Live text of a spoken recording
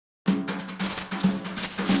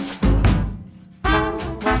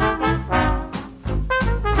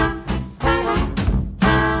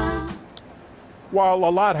While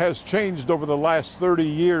a lot has changed over the last 30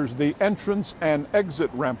 years, the entrance and exit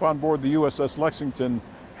ramp on board the USS Lexington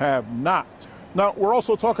have not. Now, we're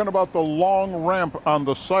also talking about the long ramp on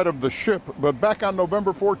the side of the ship, but back on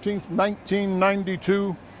November 14th,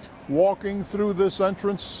 1992, walking through this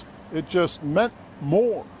entrance, it just meant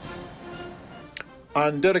more.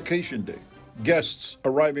 On Dedication Day, guests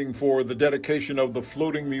arriving for the dedication of the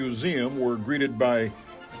floating museum were greeted by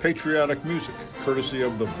patriotic music, courtesy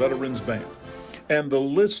of the Veterans Band. And the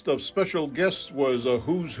list of special guests was a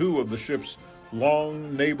who's who of the ship's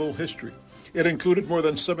long naval history. It included more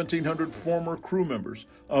than 1,700 former crew members,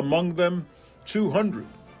 among them 200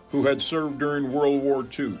 who had served during World War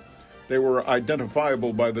II. They were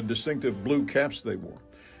identifiable by the distinctive blue caps they wore,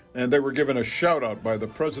 and they were given a shout-out by the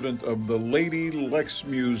president of the Lady Lex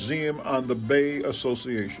Museum on the Bay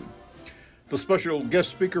Association. The special guest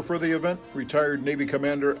speaker for the event, retired Navy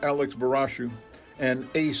Commander Alex Barashu, an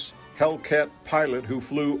ace Hellcat pilot who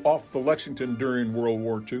flew off the Lexington during World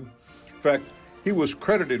War II. In fact, he was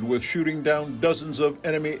credited with shooting down dozens of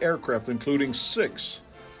enemy aircraft, including 6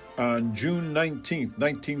 on June 19,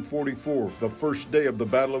 1944, the first day of the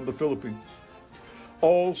Battle of the Philippines.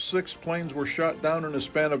 All 6 planes were shot down in a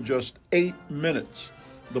span of just 8 minutes.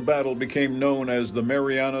 The battle became known as the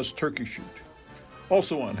Marianas Turkey Shoot.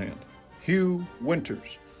 Also on hand, Hugh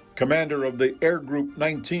Winters, commander of the Air Group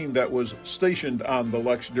 19 that was stationed on the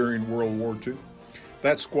Lex during World War II.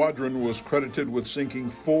 That squadron was credited with sinking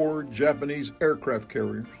 4 Japanese aircraft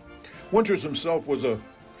carriers. Winters himself was a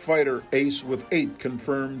fighter ace with 8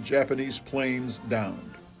 confirmed Japanese planes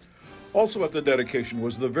downed. Also at the dedication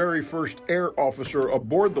was the very first air officer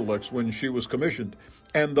aboard the Lex when she was commissioned,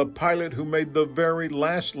 and the pilot who made the very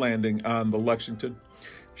last landing on the Lexington.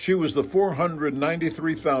 She was the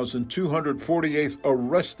 493,248th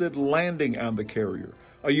arrested landing on the carrier,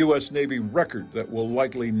 a U.S. Navy record that will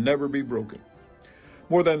likely never be broken.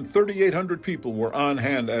 More than 3,800 people were on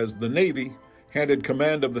hand as the Navy handed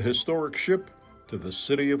command of the historic ship to the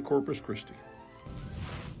city of Corpus Christi.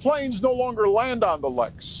 Planes no longer land on the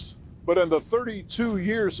Lex, but in the 32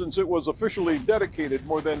 years since it was officially dedicated,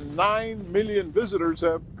 more than 9 million visitors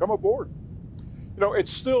have come aboard. You know,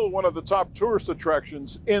 it's still one of the top tourist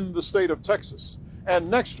attractions in the state of Texas. And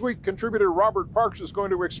next week, contributor Robert Parks is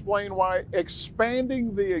going to explain why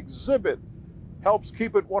expanding the exhibit helps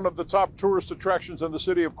keep it one of the top tourist attractions in the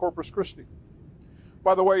city of Corpus Christi.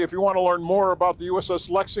 By the way, if you want to learn more about the USS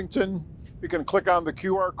Lexington, you can click on the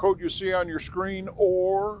QR code you see on your screen,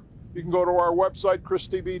 or you can go to our website,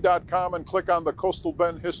 christv.com, and click on the Coastal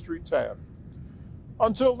Bend History tab.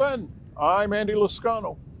 Until then, I'm Andy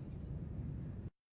Lascano.